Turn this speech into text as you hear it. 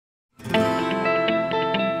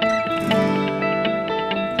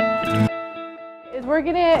we're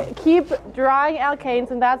gonna keep drawing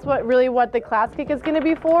alkanes, and that's what the class kick is gonna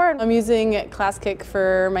be for. I'm using class kick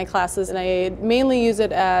for my classes, and I mainly use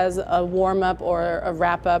it as a warm-up or a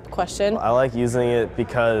wrap-up question. I like using it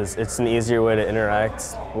because it's an easier way to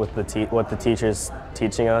interact with what the teacher's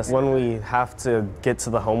teaching us. When we have to get to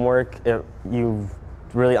the homework, you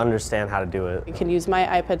really understand how to do it. I can use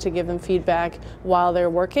my iPad to give them feedback while they're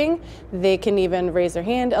working. They can even raise their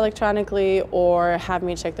hand electronically or have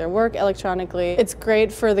me check their work electronically. It's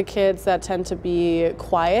great for the kids that tend to be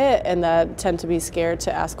quiet and that tend to be scared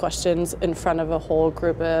to ask questions in front of a whole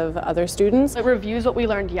group of other students. It reviews what we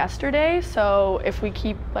learned yesterday, so if we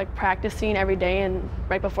keep practicing every day and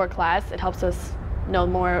right before class, it helps us know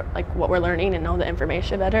more what we're learning and know the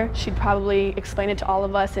information better. She'd probably explain it to all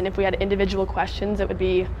of us, and if we had individual questions, it would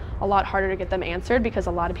be a lot harder to get them answered because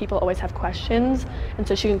a lot of people always have questions, and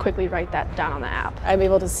so she can quickly write that down on the app. I'm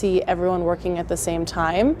able to see everyone working at the same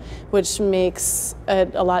time, which makes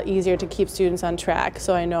it a lot easier to keep students on track.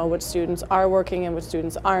 So I know which students are working and which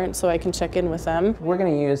students aren't, so I can check in with them. We're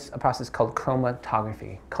going to use a process called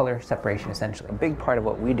chromatography, color separation essentially. A big part of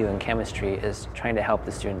what we do in chemistry is trying to help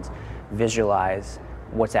the students visualize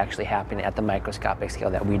what's actually happening at the microscopic scale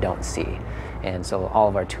that we don't see. And so all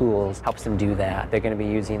of our tools helps them do that. They're going to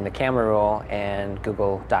be using the camera roll and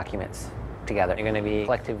Google Documents together. They're going to be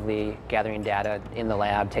collectively gathering data in the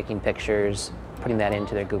lab, taking pictures, putting that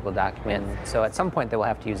into their Google document. So at some point they will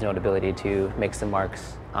have to use Notability to make some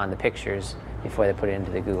marks on the pictures before they put it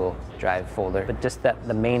into the Google Drive folder. But just that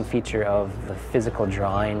the main feature of the physical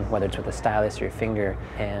drawing, whether it's with a stylus or your finger,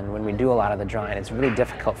 and when we do a lot of the drawing, it's really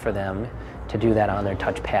difficult for them to do that on their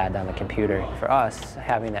touchpad on the computer. For us,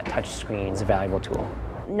 having that touch screen is a valuable tool.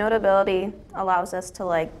 Notability allows us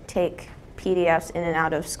to take PDFs in and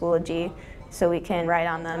out of Schoology so we can write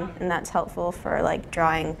on them, and that's helpful for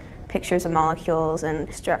drawing pictures of molecules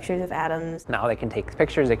and structures of atoms. Now they can take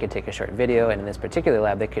pictures, they could take a short video, and in this particular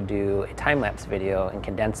lab they could do a time-lapse video and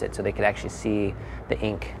condense it so they could actually see the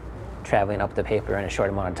ink traveling up the paper in a short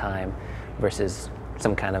amount of time versus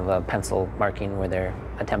some kind of a pencil marking where they're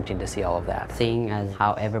attempting to see all of that. Seeing as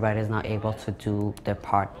how everybody's not able to do their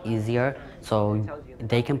part easier, so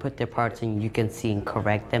they can put their parts and you can see and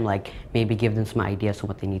correct them, maybe give them some ideas on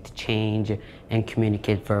what they need to change and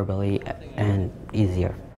communicate verbally and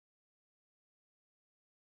easier.